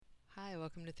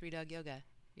welcome to Three Dog Yoga.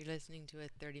 You're listening to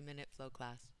a 30-minute flow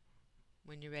class.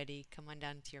 When you're ready, come on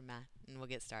down to your mat and we'll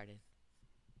get started.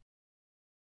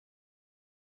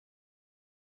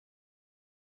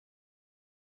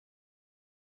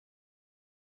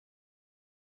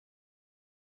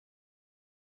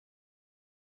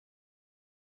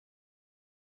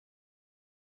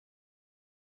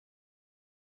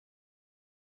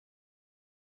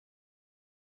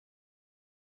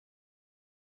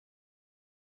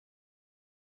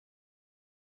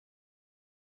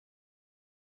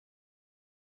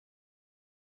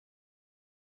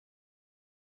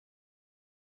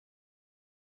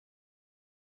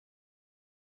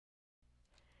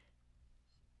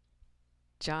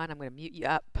 John, I'm going to mute you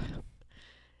up.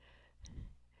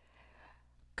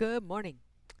 Good morning.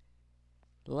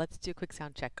 Let's do a quick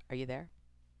sound check. Are you there?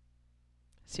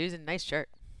 Susan, nice shirt.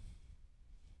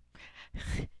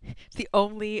 It's the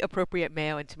only appropriate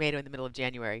mayo and tomato in the middle of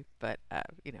January, but I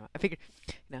figured,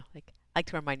 I like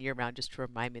to remind year round just to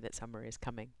remind me that summer is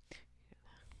coming.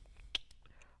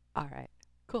 All right,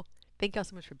 cool. Thank y'all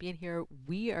so much for being here.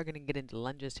 We are going to get into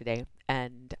lunges today,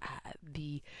 and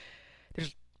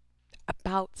there's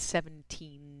about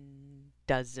 17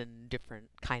 dozen different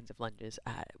kinds of lunges.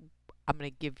 I'm going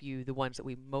to give you the ones that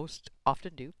we most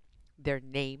often do, their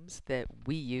names that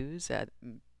we use,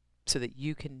 so that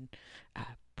you can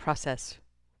process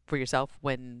for yourself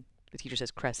when the teacher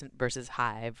says crescent versus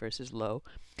high versus low.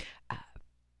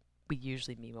 We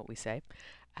usually mean what we say.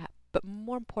 But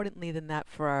more importantly than that,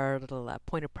 for our little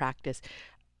point of practice,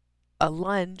 a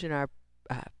lunge in our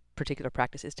particular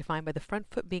practice is defined by the front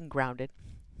foot being grounded,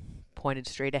 pointed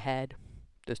straight ahead.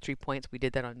 Those 3 points, we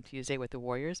did that on Tuesday with the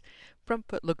warriors. Front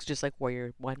foot looks just like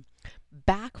warrior one.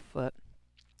 Back foot,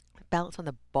 balance on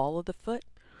the ball of the foot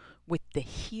with the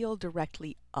heel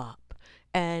directly up.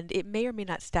 And it may or may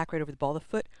not stack right over the ball of the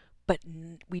foot, but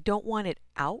we don't want it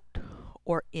out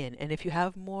or in. And if you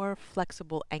have more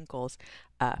flexible ankles,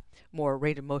 more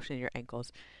range of motion in your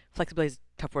ankles, flexibility is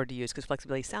a tough word to use because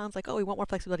flexibility sounds like, oh, we want more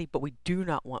flexibility, but we do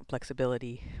not want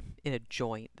flexibility in a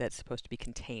joint that's supposed to be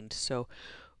contained. So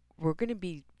we're going to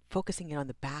be focusing in on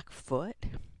the back foot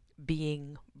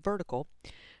being vertical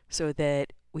so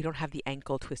that we don't have the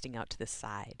ankle twisting out to the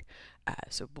side.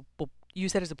 So we'll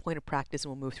use that as a point of practice,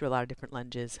 and we'll move through a lot of different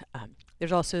lunges.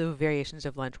 There's also variations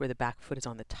of lunge where the back foot is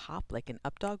on the top, like an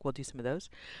up dog. We'll do some of those.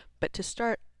 But to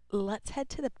start, let's head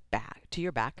to the back, to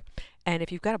your back. And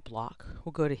if you've got a block,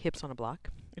 we'll go to hips on a block.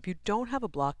 If you don't have a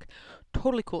block,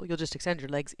 totally cool. You'll just extend your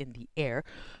legs in the air.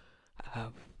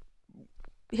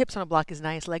 Hips on a block is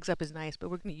nice, legs up is nice, but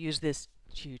we're going to use this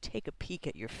to take a peek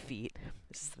at your feet.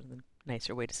 This is the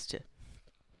nicer way to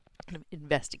kind of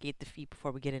investigate the feet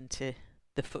before we get into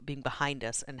the foot being behind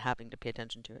us and having to pay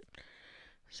attention to it.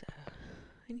 So,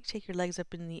 when you take your legs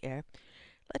up in the air,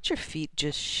 let your feet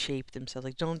just shape themselves.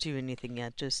 Like, don't do anything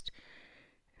yet. Just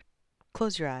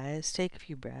close your eyes, take a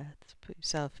few breaths, put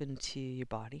yourself into your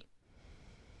body.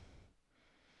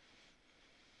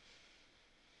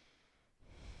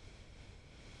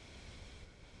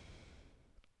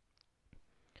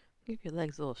 Give your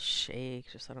legs a little shake,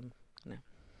 just let them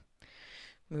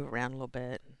move around a little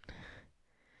bit.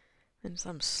 And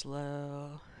some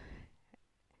slow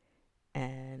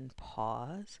and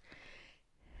pause.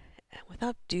 And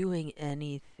without doing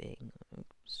anything,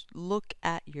 look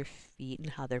at your feet and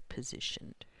how they're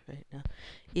positioned right now.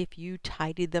 If you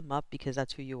tidied them up because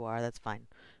that's who you are, that's fine.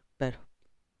 But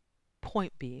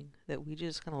point being that we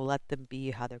just kind of let them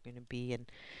be how they're going to be.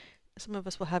 And some of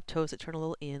us will have toes that turn a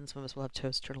little in, some of us will have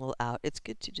toes that turn a little out. It's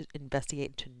good to just investigate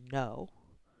and to know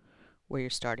where you're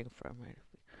starting from, right?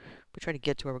 If we try to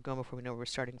get to where we're going before we know where we're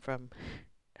starting from,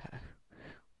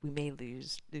 we may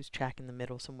lose track in the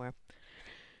middle somewhere.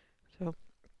 So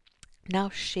now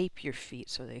shape your feet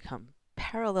so they come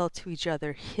parallel to each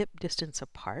other, hip distance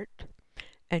apart,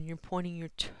 and you're pointing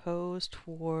your toes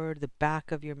toward the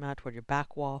back of your mat, toward your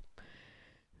back wall.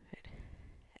 Right.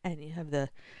 And you have the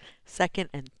second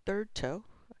and third toe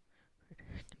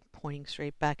pointing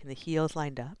straight back and the heels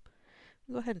lined up.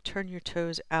 Go ahead and turn your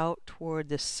toes out toward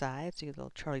the side, so you get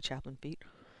little Charlie Chaplin feet.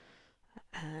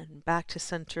 And back to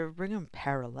center, bring them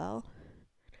parallel.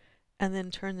 And then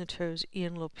turn the toes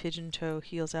in, little pigeon toe,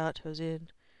 heels out, toes in.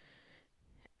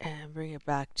 And bring it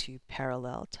back to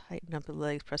parallel. Tighten up the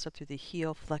legs, press up through the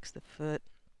heel, flex the foot.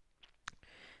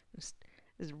 Just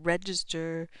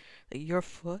register your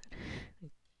foot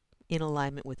in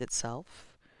alignment with itself.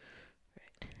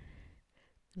 Right.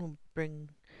 And we'll bring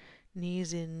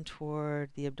knees in toward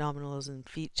the abdominals and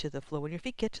feet to the floor. When your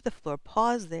feet get to the floor,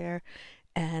 pause there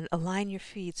and align your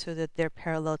feet so that they're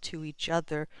parallel to each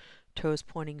other, toes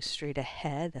pointing straight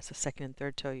ahead. That's the second and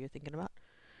third toe you're thinking about.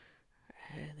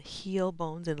 And the heel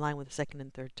bones in line with the second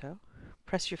and third toe.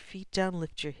 Press your feet down,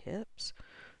 lift your hips.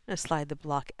 And slide the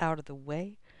block out of the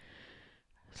way.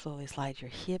 Slowly slide your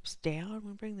hips down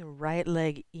and bring the right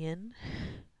leg in.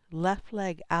 Left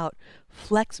leg out.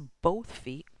 Flex both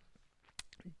feet.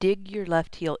 Dig your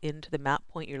left heel into the mat.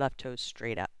 Point your left toes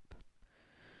straight up.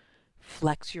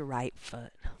 Flex your right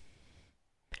foot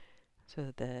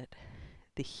so that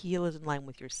the heel is in line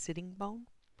with your sitting bone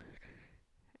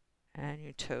and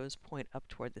your toes point up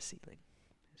toward the ceiling.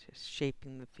 It's just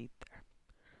shaping the feet there.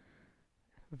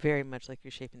 Very much like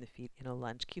you're shaping the feet in a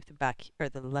lunge. Keep the back or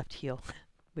the left heel,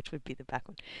 which would be the back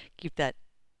one. Keep that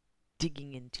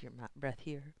digging into your mat. Breath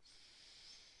here.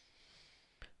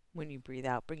 When you breathe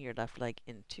out, bring your left leg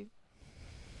into.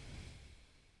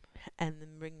 And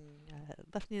then bring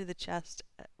left knee to the chest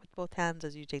with both hands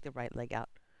as you take the right leg out.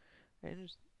 And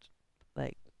just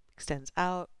like extends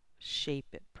out, shape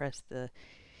it. Press the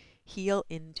heel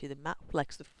into the mat,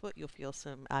 flex the foot. You'll feel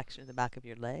some action in the back of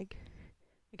your leg.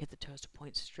 You get the toes to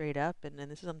point straight up, and then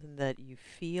this is something that you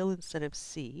feel instead of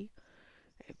see,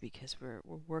 right? Because we're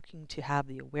working to have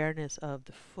the awareness of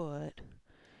the foot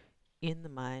in the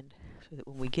mind, so that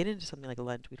when we get into something like a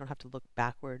lunge, we don't have to look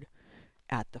backward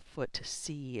at the foot to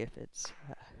see if it's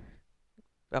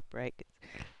upright.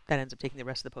 That ends up taking the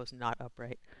rest of the pose not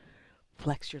upright.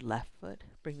 Flex your left foot.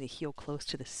 Bring the heel close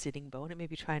to the sitting bone. It may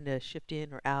be trying to shift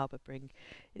in or out, but bring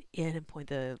it in and point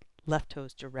the left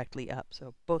toes directly up.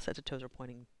 So both sets of toes are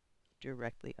pointing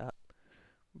directly up.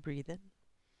 Breathe in.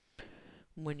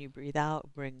 When you breathe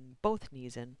out, bring both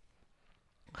knees in.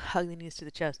 Hug the knees to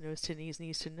the chest, nose to knees,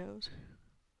 knees to nose.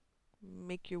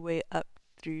 Make your way up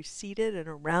through seated and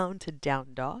around to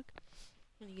down dog.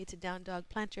 When you get to down dog,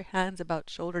 plant your hands about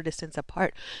shoulder distance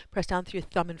apart. Press down through your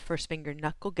thumb and first finger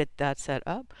knuckle. Get that set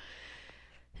up.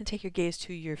 And take your gaze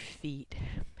to your feet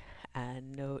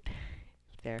and note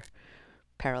they're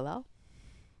parallel.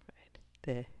 Right.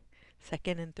 The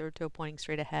second and third toe pointing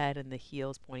straight ahead and the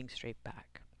heels pointing straight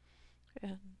back.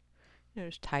 And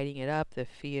just tidying it up. The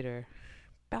feet are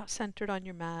about centered on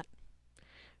your mat.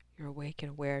 You're awake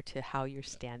and aware to how you're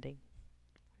standing.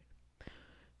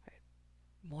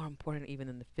 More important even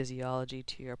than the physiology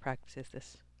to your practice is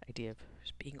this idea of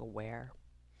just being aware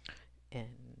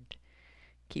and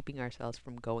keeping ourselves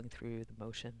from going through the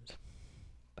motions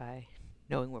by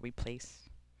knowing where we place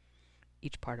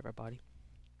each part of our body.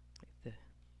 Like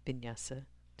the vinyasa,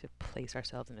 to place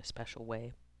ourselves in a special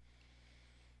way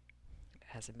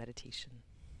as a meditation.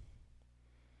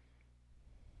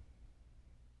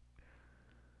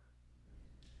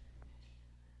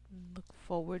 Look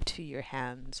forward to your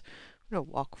hands. I'm going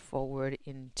to walk forward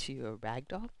into a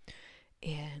ragdoll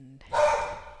and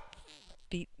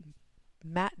feet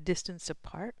mat distance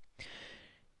apart.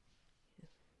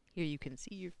 Here you can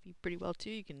see your feet pretty well too.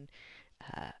 You can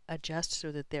adjust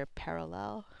so that they're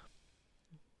parallel.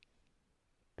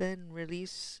 Then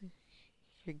release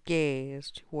your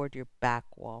gaze toward your back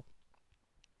wall.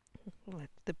 Let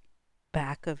the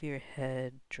back of your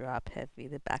head drop heavy.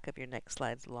 The back of your neck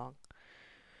slides along.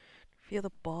 Feel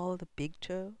the ball of the big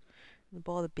toe and the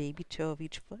ball of the baby toe of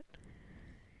each foot.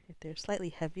 If they're slightly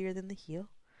heavier than the heel.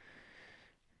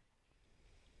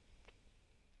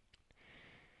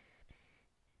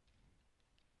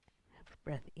 Have a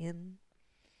breath in.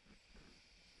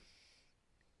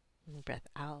 And breath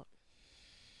out.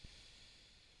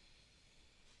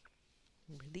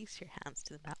 And release your hands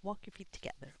to the mat. Walk your feet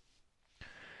together.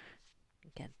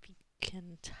 Again, feet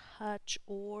can touch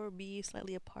or be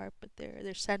slightly apart, but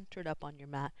they're centered up on your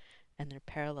mat and they're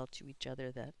parallel to each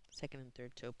other. That second and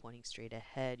third toe pointing straight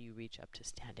ahead. You reach up to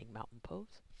standing mountain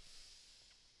pose.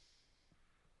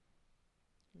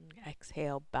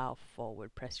 Exhale, bow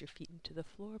forward. Press your feet into the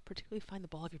floor. Particularly find the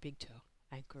ball of your big toe.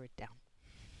 Anchor it down.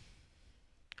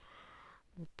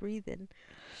 Breathe in.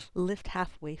 Lift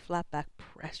halfway, flat back.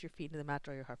 Press your feet into the mat.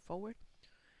 Draw your heart forward.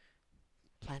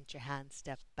 Plant your hands,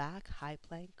 step back, high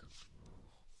plank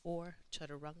or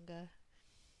chaturanga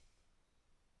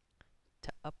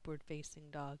to upward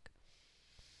facing dog.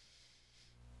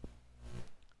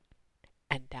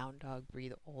 And down dog,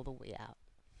 breathe all the way out.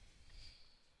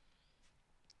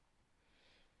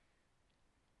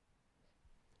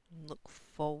 Look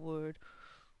forward,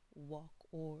 walk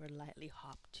or lightly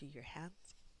hop to your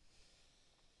hands.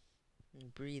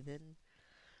 And breathe in,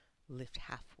 lift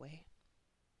halfway.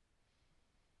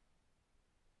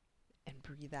 And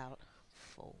breathe out,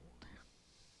 fold.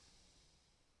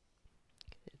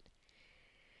 Good.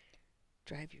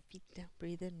 Drive your feet down,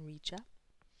 breathe in, reach up.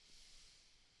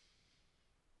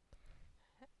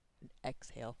 And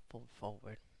exhale, fold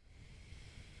forward.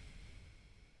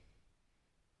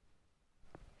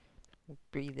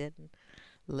 Breathe in,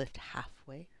 Lift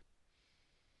halfway.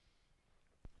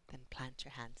 Then plant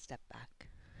your hand, step back.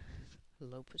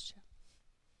 Low push-up.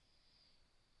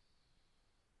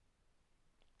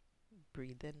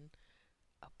 Breathe in,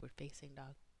 upward facing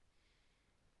dog.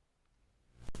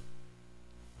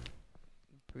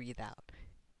 Breathe out,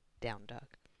 down dog.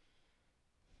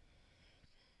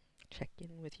 Check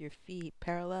in with your feet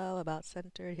parallel, about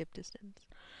center, hip distance.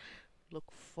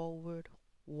 Look forward,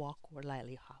 walk or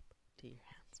lightly hop to your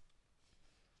hands.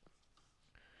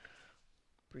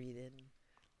 Breathe in,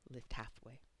 lift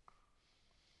halfway.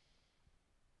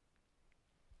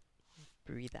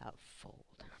 Breathe out, fold.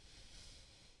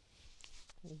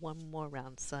 One more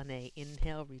round, Sun A.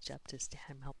 Inhale, reach up to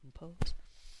stand, mountain pose.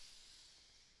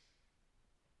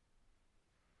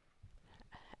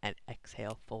 And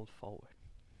exhale, fold forward.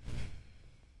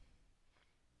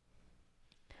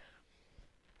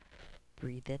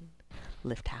 Breathe in,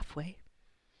 lift halfway.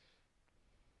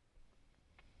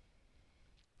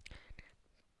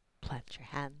 Plant your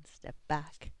hands, step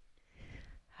back.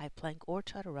 High plank or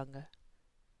chaturanga.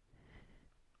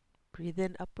 Breathe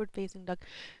in, upward facing dog.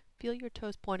 Feel your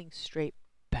toes pointing straight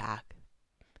back.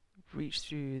 Reach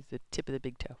through the tip of the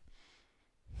big toe.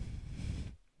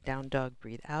 Down dog,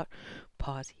 breathe out.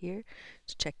 Pause here.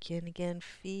 Just check in again.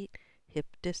 Feet, hip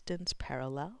distance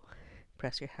parallel.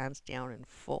 Press your hands down and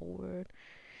forward.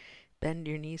 Bend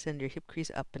your knees and your hip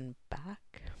crease up and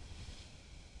back.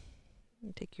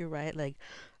 And take your right leg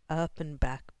up and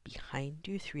back behind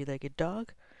you, three-legged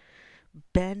dog.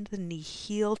 Bend the knee,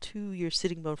 heel to your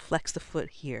sitting bone, flex the foot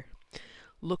here.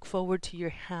 Look forward to your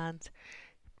hands.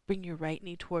 Bring your right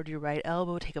knee toward your right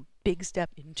elbow. Take a big step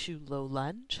into low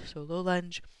lunge. So low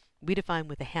lunge, we define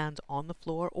with the hands on the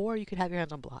floor, or you could have your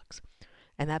hands on blocks.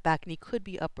 And that back knee could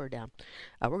be up or down.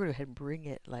 We're going to go ahead and bring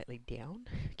it lightly down.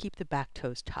 Keep the back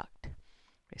toes tucked.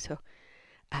 Okay, so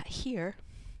here,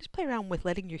 just play around with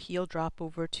letting your heel drop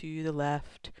over to the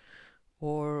left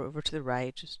or over to the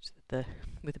right, just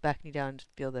with the back knee down, just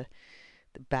feel the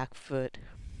back foot.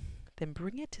 Then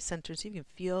bring it to center so you can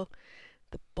feel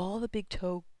the ball of the big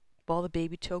toe, ball of the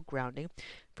baby toe grounding.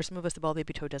 For some of us, the ball of the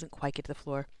baby toe doesn't quite get to the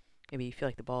floor. Maybe you feel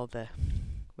like the ball of the,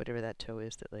 whatever that toe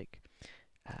is that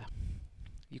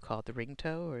you call it the ring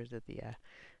toe, or is it is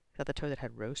that the toe that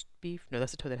had roast beef? No,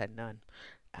 that's the toe that had none.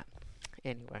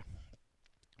 Anyway,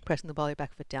 pressing the ball of your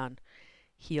back foot down,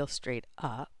 heel straight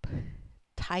up.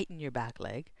 Tighten your back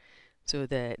leg so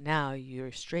that now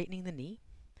you're straightening the knee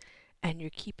and you're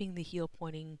keeping the heel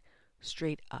pointing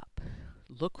straight up.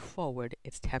 Look forward.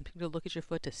 It's tempting to look at your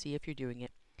foot to see if you're doing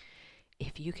it.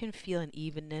 If you can feel an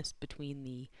evenness between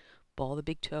the ball of the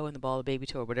big toe and the ball of the baby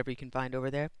toe, or whatever you can find over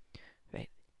there, right?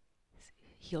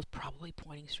 Heel's probably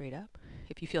pointing straight up.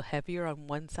 If you feel heavier on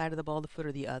one side of the ball of the foot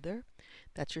or the other,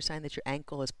 that's your sign that your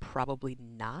ankle is probably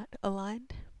not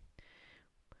aligned.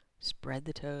 Spread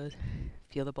the toes.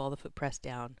 Feel the ball of the foot press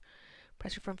down.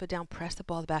 Press your front foot down. Press the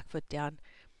ball of the back foot down.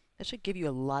 That should give you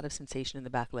a lot of sensation in the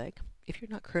back leg. If you're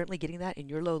not currently getting that in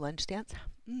your low lunge stance,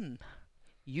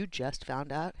 you just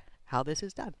found out how this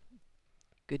is done.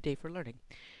 Good day for learning.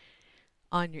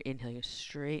 On your inhale, you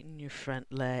straighten your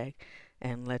front leg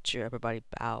and let your upper body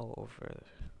bow over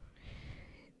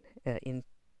into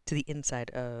the inside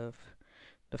of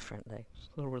the front leg.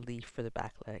 A little relief for the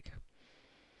back leg.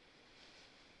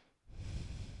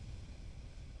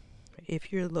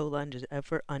 If your low lunge is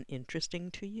ever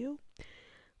uninteresting to you,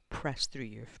 press through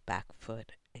your back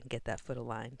foot and get that foot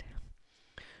aligned.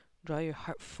 Draw your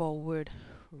heart forward,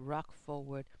 rock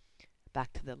forward,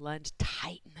 back to the lunge,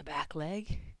 tighten the back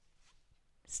leg,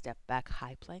 step back,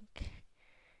 high plank,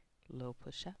 low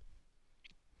push-up.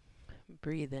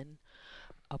 Breathe in,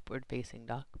 upward facing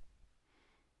dog,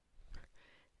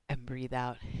 and breathe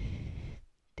out,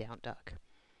 down dog.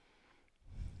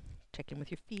 Check in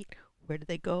with your feet. Where do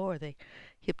they go? Are they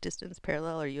hip distance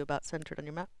parallel? Are you about centered on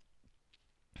your mat?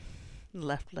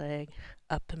 Left leg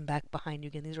up and back behind you.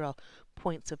 Again, these are all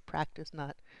points of practice,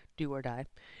 not do or die.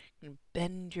 And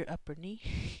bend your upper knee,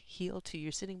 heel to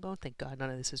your sitting bone. Thank God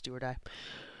none of this is do or die.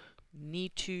 Knee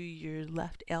to your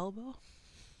left elbow.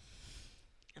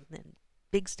 And then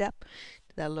big step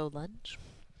to that low lunge.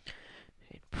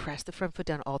 And press the front foot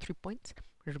down all 3 points.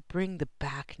 We're going to bring the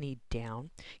back knee down.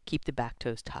 Keep the back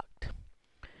toes tucked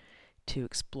to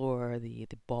explore the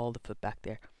ball of the foot back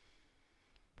there.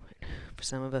 For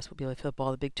some of us, we'll be able to feel the ball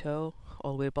of the big toe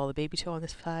all the way to the ball of the baby toe on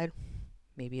this side.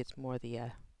 Maybe it's more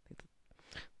the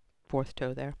fourth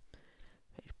toe there.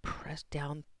 Press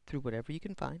down through whatever you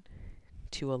can find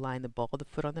to align the ball of the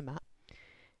foot on the mat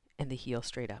and the heel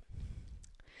straight up.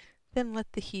 Then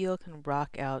let the heel kind of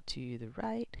rock out to the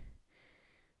right.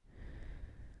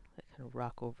 Let it kind of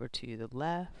rock over to the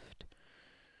left.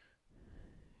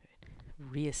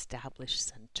 reestablish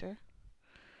center.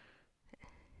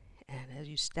 And as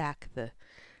you stack the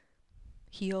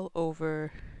heel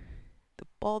over the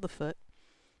ball of the foot,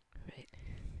 right,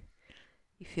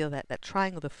 you feel that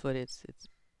triangle of the foot is it's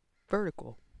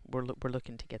vertical. We're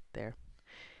looking to get there.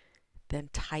 Then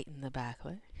tighten the back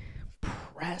leg.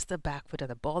 Press the back foot down.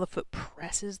 The ball of the foot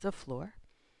presses the floor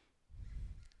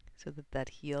so that that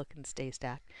heel can stay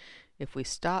stacked. If we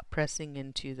stop pressing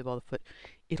into the ball of the foot,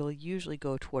 it'll usually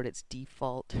go toward its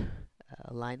default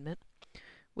alignment,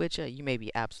 which you may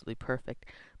be absolutely perfect.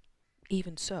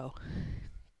 Even so,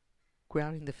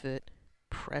 grounding the foot,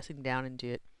 pressing down into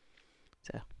it,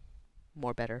 so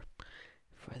more better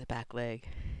for the back leg.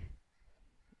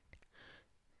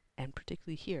 And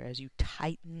particularly here, as you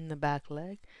tighten the back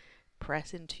leg,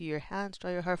 press into your hands, draw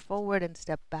your heart forward, and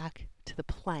step back to the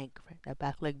plank. Right? That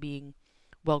back leg being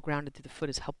well grounded through the foot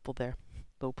is helpful there.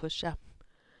 Low push-up,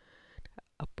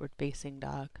 upward facing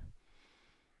dog,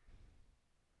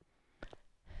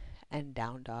 and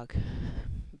down dog.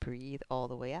 Breathe all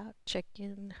the way out. Check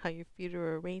in how your feet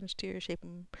are arranged here. Shape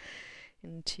them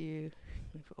into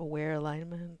aware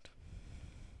alignment.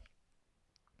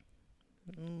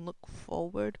 Look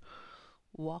forward.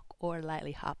 Walk or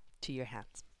lightly hop to your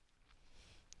hands.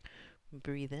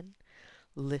 Breathe in.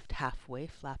 Lift halfway,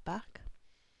 flat back.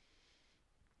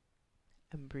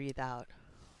 And breathe out.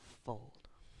 Fold.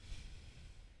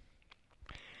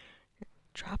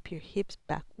 Drop your hips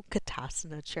back.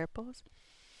 Utkatasana, chair pose.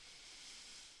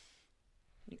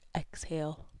 You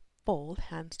exhale, fold,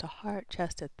 hands to heart,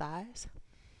 chest to thighs.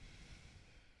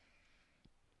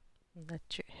 Let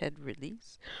your head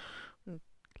release.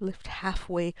 Lift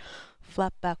halfway,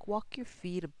 flat back, walk your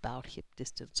feet about hip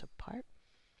distance apart.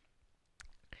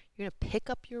 You're going to pick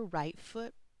up your right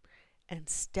foot and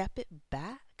step it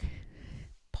back.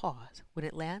 Pause. When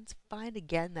it lands, find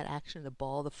again that action of the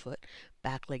ball of the foot,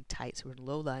 back leg tight. So we're in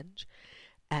low lunge,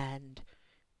 and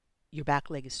your back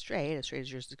leg is straight as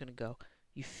yours is going to go.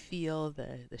 You feel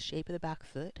the shape of the back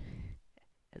foot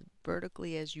as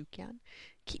vertically as you can.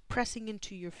 Keep pressing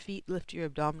into your feet. Lift your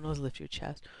abdominals, lift your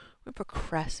chest. We're for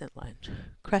crescent lunge.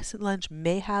 Crescent lunge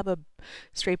may have a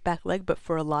straight back leg, but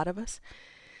for a lot of us,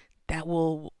 that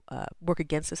will work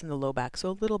against us in the low back. So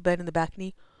a little bend in the back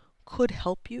knee could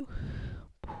help you.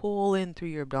 Pull in through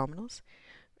your abdominals,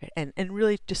 right? And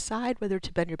really decide whether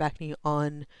to bend your back knee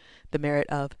on the merit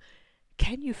of,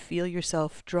 can you feel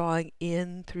yourself drawing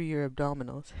in through your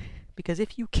abdominals? Because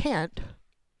if you can't,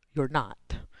 you're not.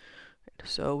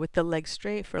 So with the legs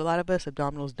straight, for a lot of us,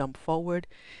 abdominals dump forward.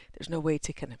 There's no way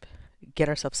to kind of get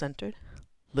ourselves centered.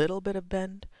 Little bit of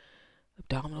bend,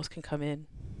 abdominals can come in.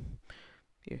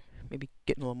 You're maybe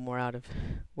getting a little more out of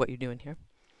what you're doing here.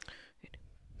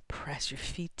 Press your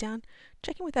feet down.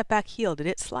 Check in with that back heel. Did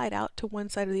it slide out to one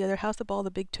side or the other? How's the ball of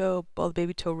the big toe, ball of the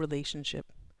baby toe relationship?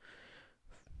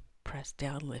 Press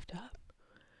down, lift up.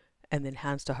 And then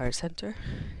hands to heart center,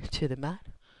 to the mat.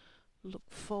 Look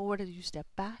forward as you step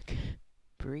back.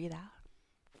 Breathe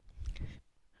out.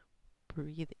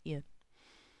 Breathe in.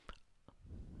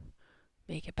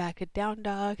 Make it back a down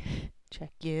dog.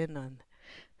 Check in on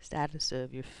the status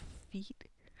of your feet,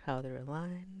 how they're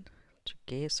aligned. Let your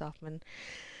gaze soften.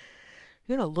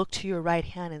 You're going to look to your right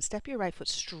hand and step your right foot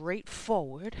straight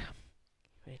forward.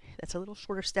 Right. That's a little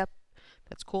shorter step.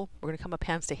 That's cool. We're going to come up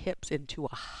hands to hips into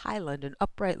a high lunge, an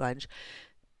upright lunge.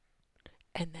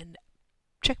 And then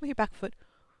check with your back foot.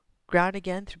 Ground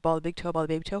again through ball of the big toe, ball of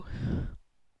the baby toe.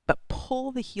 But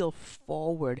pull the heel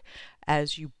forward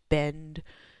as you bend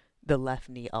the left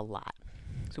knee a lot.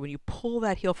 So when you pull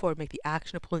that heel forward, make the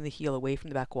action of pulling the heel away from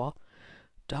the back wall.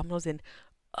 Abdominals in,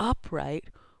 upright.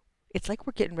 It's like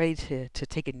we're getting ready to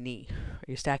take a knee.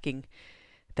 You're stacking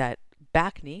that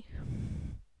back knee,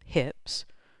 hips,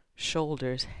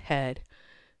 shoulders, head.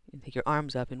 You take your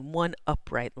arms up in one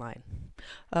upright line.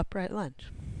 Upright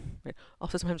lunge. Right.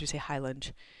 Also, sometimes we say high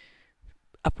lunge.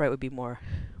 Upright would be more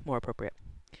appropriate.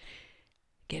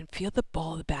 Again, feel the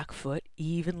ball of the back foot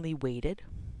evenly weighted.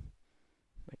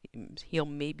 Right. Heel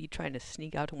may be trying to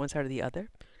sneak out to one side or the other.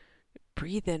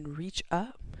 Breathe in, reach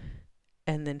up,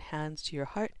 and then hands to your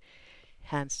heart.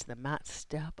 Hands to the mat,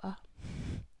 step up.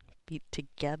 Feet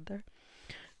together.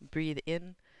 Breathe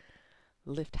in,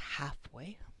 lift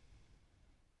halfway.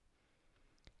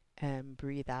 And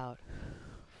breathe out,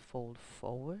 fold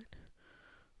forward.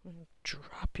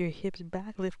 Drop your hips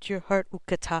back, lift your heart,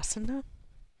 Utkatasana.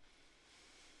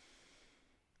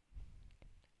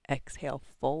 Exhale,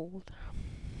 fold.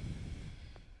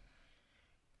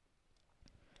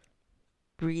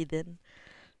 Breathe in,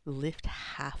 lift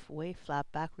halfway,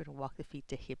 flat back. We're going to walk the feet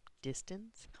to hip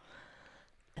distance.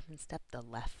 And then step the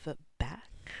left foot back.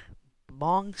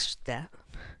 Long step.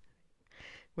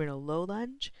 We're in a low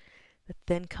lunge that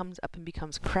then comes up and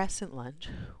becomes crescent lunge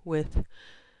with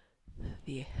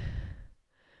the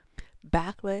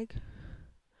back leg,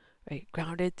 right,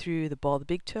 grounded through the ball of the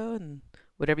big toe and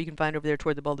whatever you can find over there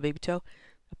toward the ball of the baby toe,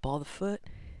 the ball of the foot,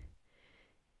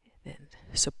 then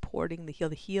supporting the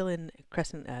heel in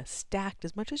crescent stacked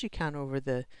as much as you can over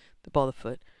the ball of the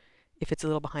foot. If it's a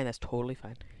little behind, that's totally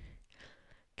fine.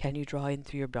 Can you draw in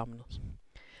through your abdominals?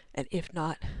 And if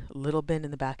not, a little bend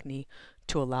in the back knee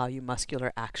to allow you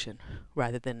muscular action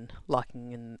rather than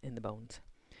locking in the bones.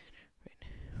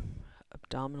 Right.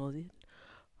 Abdominals in,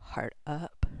 heart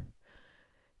up.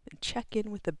 Then check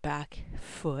in with the back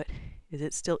foot. Is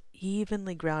it still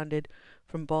evenly grounded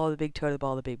from ball of the big toe to the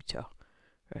ball of the baby toe?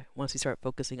 Right. Once you start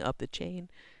focusing up the chain,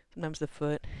 sometimes the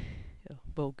foot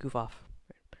will goof off.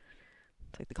 Right.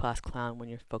 It's like the class clown when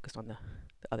you're focused on the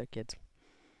other kids.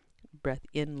 Breath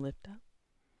in, lift up.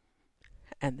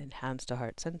 And then hands to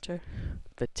heart center,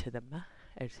 foot to the mat.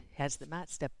 As the mat,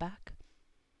 step back.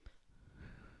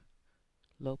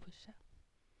 Low push up.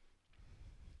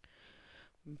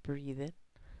 Breathe in.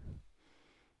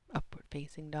 Upward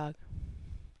facing dog.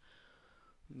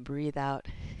 Breathe out.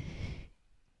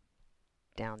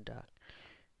 Down dog.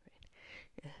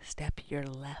 Right. Step your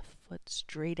left foot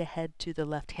straight ahead to the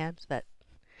left hand. So that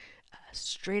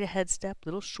straight ahead step, a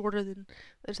little shorter than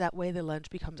there's that way the lunge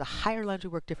becomes a higher lunge. We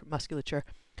work different musculature.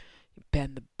 You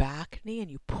bend the back knee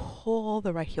and you pull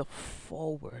the right heel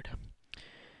forward.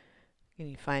 And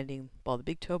you're finding ball of the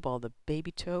big toe, ball of the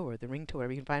baby toe, or the ring toe,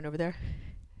 whatever you can find over there.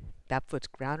 That foot's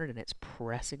grounded and it's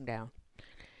pressing down.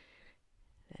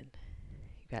 And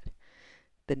you've got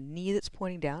the knee that's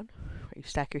pointing down. Right? You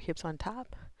stack your hips on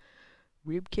top,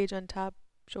 rib cage on top,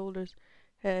 shoulders,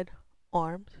 head,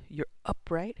 arms. You're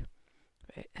upright.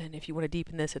 Right. And if you want to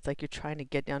deepen this, it's like you're trying to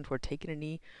get down toward taking a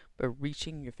knee, but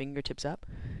reaching your fingertips up.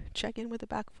 Check in with the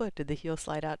back foot. Did the heel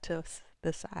slide out to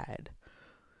the side?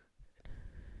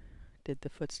 Did the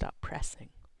foot stop pressing?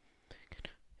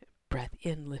 Breath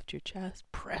in, lift your chest,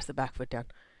 press the back foot down.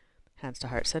 Hands to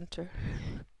heart center,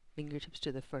 fingertips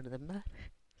to the front of the mat.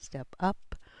 Step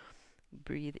up,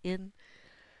 breathe in,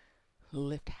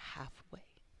 lift halfway.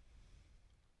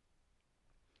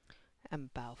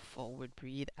 And bow forward,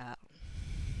 breathe out.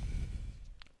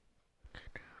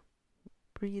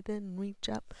 Breathe in, reach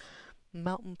up,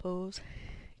 mountain pose,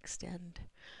 extend,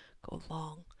 go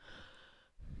long.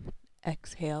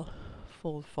 Exhale,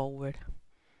 fold forward.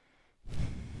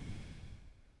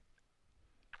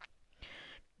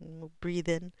 We'll breathe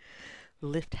in,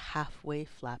 lift halfway,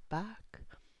 flat back.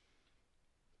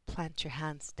 Plant your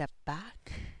hands, step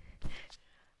back.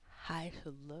 High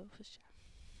to low.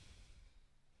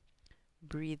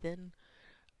 Breathe in,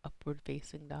 upward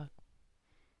facing dog.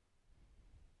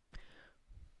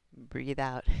 Breathe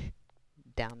out,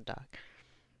 down dog.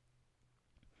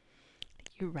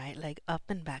 Take your right leg up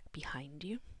and back behind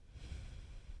you.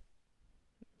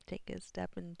 Take a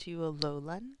step into a low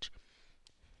lunge.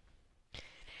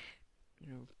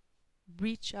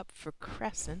 Reach up for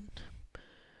crescent.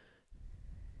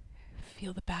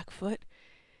 Feel the back foot.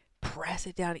 Press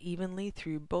it down evenly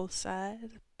through both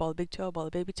sides. Ball of big toe, ball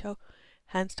of baby toe.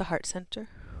 Hands to heart center.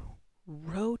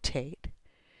 Rotate.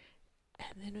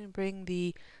 And then bring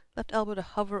the left elbow to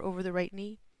hover over the right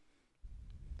knee.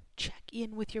 Check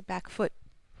in with your back foot.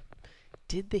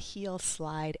 Did the heel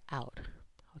slide out?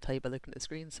 I'll tell you by looking at the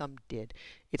screen, some did.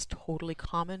 It's totally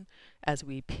common as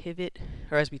we pivot,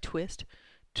 or as we twist,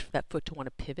 that foot to want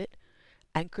to pivot.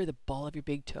 Anchor the ball of your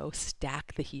big toe,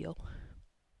 stack the heel,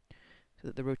 so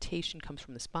that the rotation comes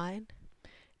from the spine,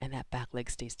 and that back leg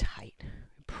stays tight.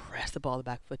 Press the ball of the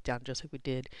back foot down just like we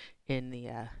did in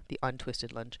the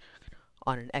untwisted lunge.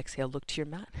 On an exhale, look to your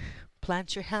mat.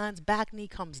 Plant your hands, back knee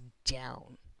comes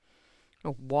down.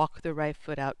 Now walk the right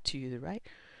foot out to the right.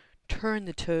 Turn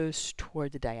the toes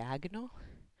toward the diagonal.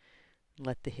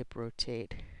 Let the hip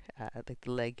rotate, like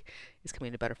the leg is coming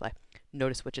into butterfly.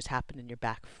 Notice what just happened in your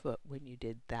back foot when you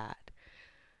did that.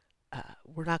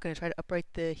 We're not going to try to upright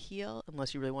the heel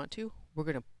unless you really want to. We're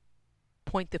going to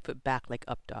point the foot back like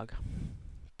up dog.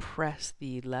 Press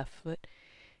the left foot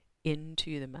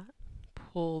into the mat.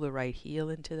 Pull the right heel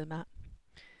into the mat.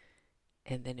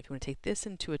 And then if you want to take this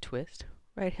into a twist,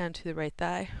 right hand to the right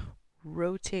thigh,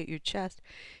 rotate your chest,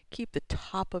 keep the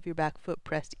top of your back foot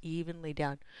pressed evenly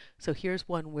down. So here's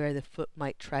one where the foot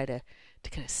might try to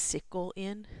kind of sickle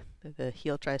in. The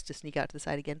heel tries to sneak out to the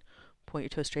side again. Point your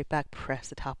toe straight back, press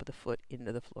the top of the foot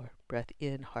into the floor. Breath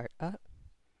in, heart up.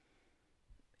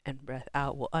 And breath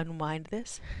out. We'll unwind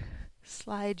this.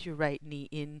 Slide your right knee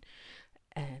in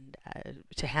and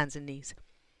to hands and knees.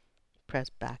 Press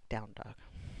back, down dog.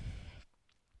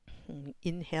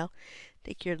 Inhale,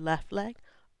 take your left leg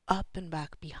up and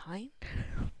back behind.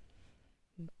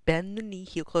 Bend the knee,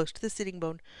 heel close to the sitting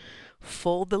bone.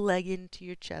 Fold the leg into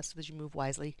your chest as you move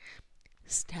wisely.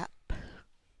 Step,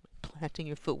 planting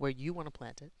your foot where you want to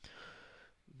plant it.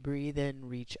 Breathe in,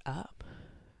 reach up.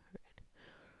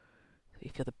 So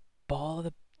you feel the ball of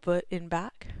the foot in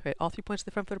back. Right, all 3 points of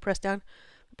the front foot are pressed down.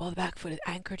 The ball of the back foot is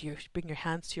anchored. You bring your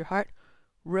hands to your heart.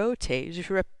 Rotate. If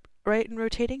you're right in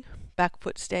rotating, back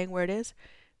foot staying where it is.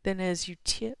 Then as you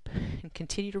tip and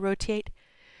continue to rotate,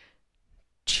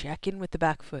 check in with the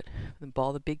back foot. The ball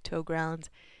of the big toe grounds.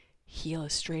 Heel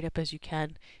as straight up as you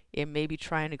can. It may be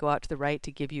trying to go out to the right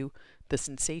to give you the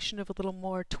sensation of a little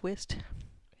more twist.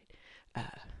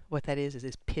 What that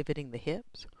is pivoting the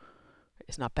hips.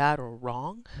 It's not bad or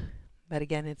wrong, but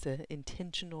again, it's an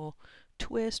intentional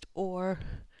twist, or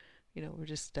we're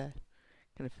just kind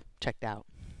of checked out.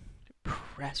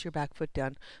 Press your back foot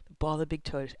down. The ball of the big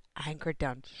toe is anchored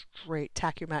down straight.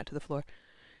 Tack your mat to the floor.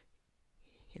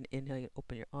 And inhale,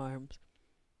 open your arms.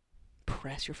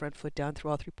 Press your front foot down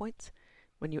through all 3 points.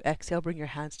 When you exhale, bring your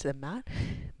hands to the mat.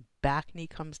 Back knee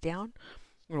comes down.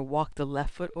 We're going to walk the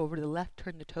left foot over to the left.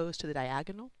 Turn the toes to the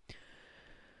diagonal.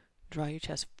 Draw your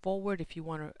chest forward if you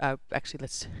want to. Actually,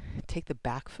 let's take the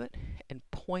back foot and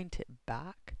point it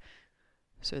back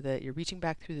so that you're reaching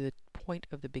back through the point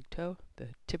of the big toe, the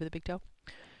tip of the big toe.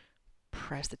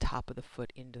 Press the top of the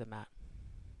foot into the mat.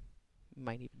 You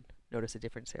might even notice a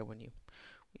difference there when you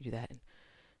do that. And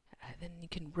then you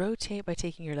can rotate by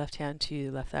taking your left hand to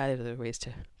the left thigh. There's other ways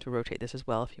to rotate this as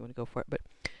well if you want to go for it. But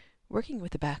working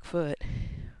with the back foot,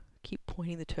 keep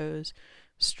pointing the toes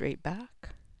straight back.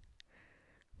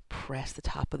 Press the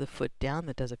top of the foot down.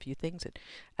 That does a few things. It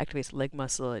activates leg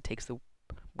muscle. It takes the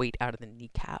weight out of the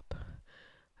kneecap.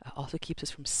 Also keeps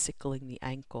us from sickling the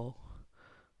ankle,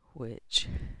 which,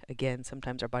 again,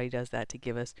 sometimes our body does that to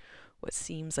give us what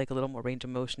seems like a little more range of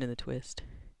motion in the twist.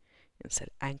 Instead,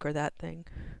 anchor that thing.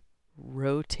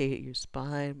 Rotate your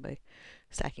spine by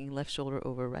stacking left shoulder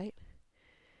over right.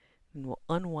 And we'll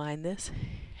unwind this.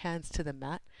 Hands to the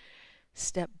mat.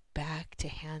 Step back to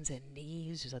hands and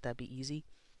knees. Just let that be easy.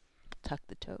 Tuck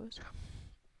the toes.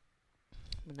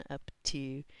 I'm going to up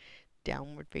to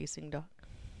downward facing dog.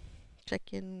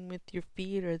 Check in with your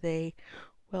feet. Are they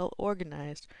well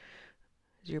organized?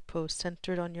 Is your pose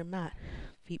centered on your mat?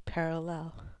 Feet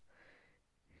parallel.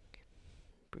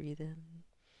 Breathe in.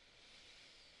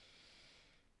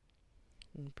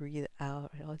 And breathe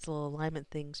out. All these little alignment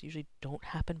things usually don't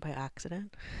happen by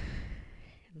accident.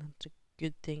 And that's a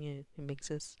good thing. It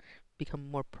makes us become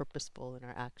more purposeful in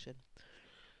our action.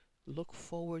 Look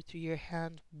forward through your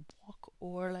hands. Walk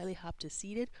or lightly hop to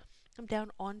seated. Come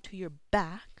down onto your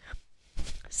back.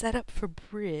 Set up for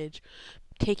bridge.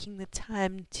 Taking the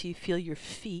time to feel your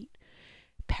feet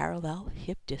parallel,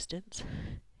 hip distance.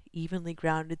 Evenly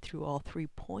grounded through all 3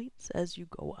 points as you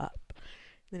go up.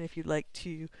 Then if you'd like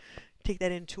to take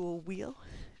that into a wheel,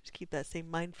 just keep that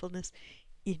same mindfulness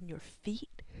in your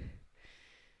feet.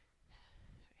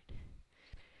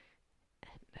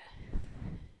 And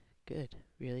good,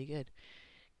 really good.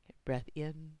 Get breath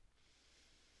in.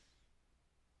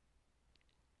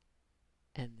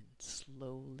 And then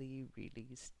slowly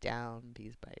release down,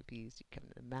 piece by piece. You come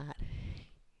to the mat.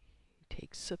 You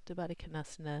take Supta Baddha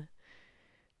Konasana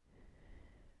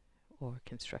or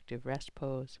constructive rest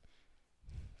pose.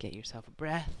 Get yourself a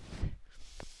breath.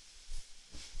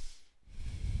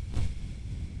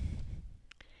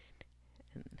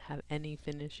 And have any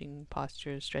finishing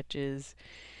postures, stretches,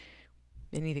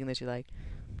 anything that you like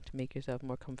to make yourself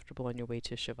more comfortable on your way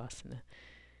to Shavasana.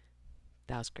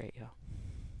 That was great, y'all.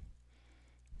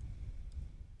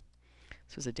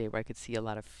 This was a day where I could see a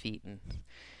lot of feet, and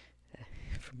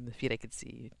from the feet I could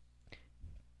see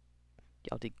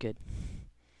y'all did good.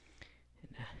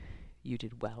 And you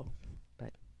did well,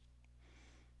 but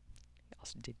you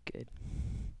also did good.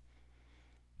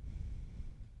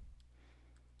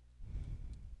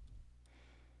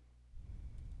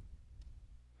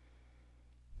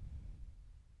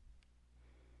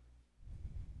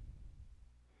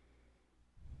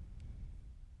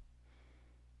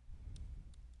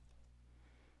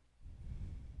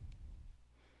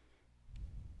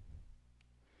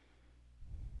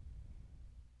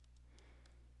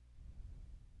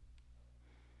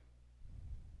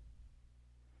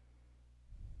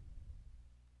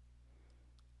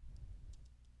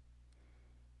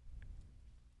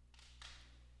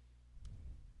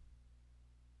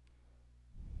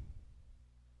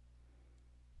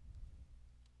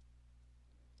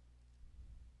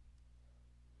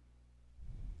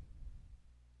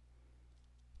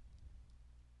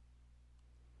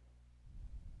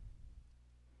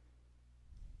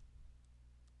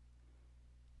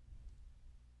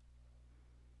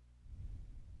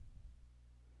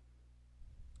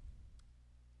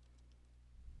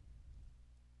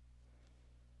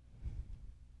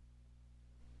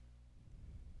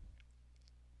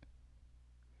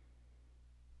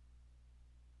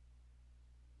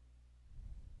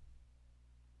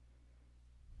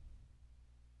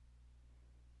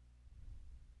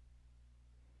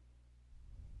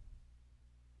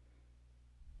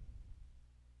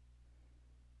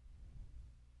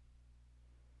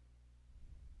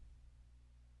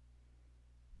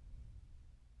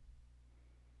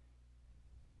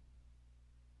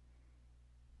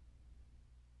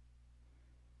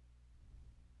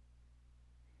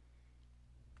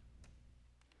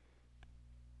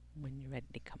 When you're ready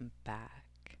to come back,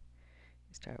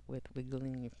 you start with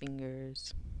wiggling your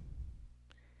fingers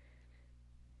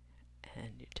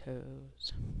and your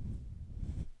toes.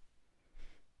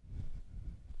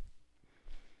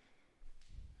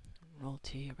 Roll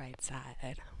to your right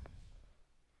side.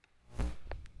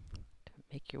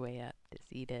 Make your way up to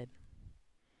seated.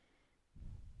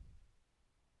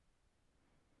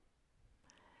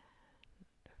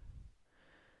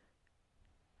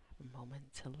 Have a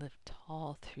moment to lift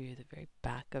tall through the very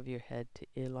back of your head to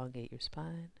elongate your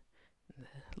spine. And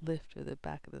the lift of the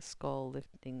back of the skull,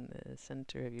 lifting the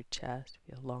center of your chest.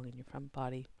 Feel long in your front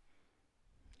body.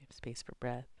 You have space for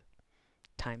breath,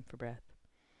 time for breath.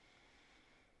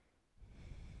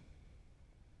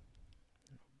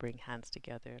 Bring hands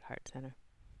together at heart center.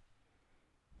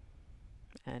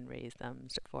 And raise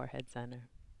thumbs to forehead center.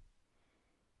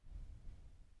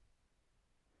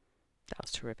 That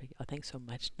was terrific. Oh, thanks so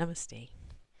much. Namaste.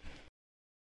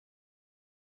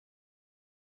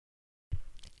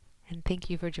 And thank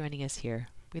you for joining us here.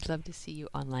 We'd love to see you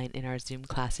online in our Zoom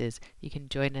classes. You can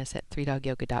join us at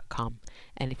 3dogyoga.com.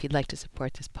 And if you'd like to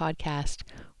support this podcast,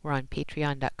 we're on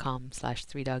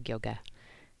patreon.com/3dogyoga.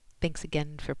 Thanks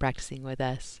again for practicing with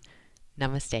us.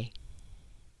 Namaste.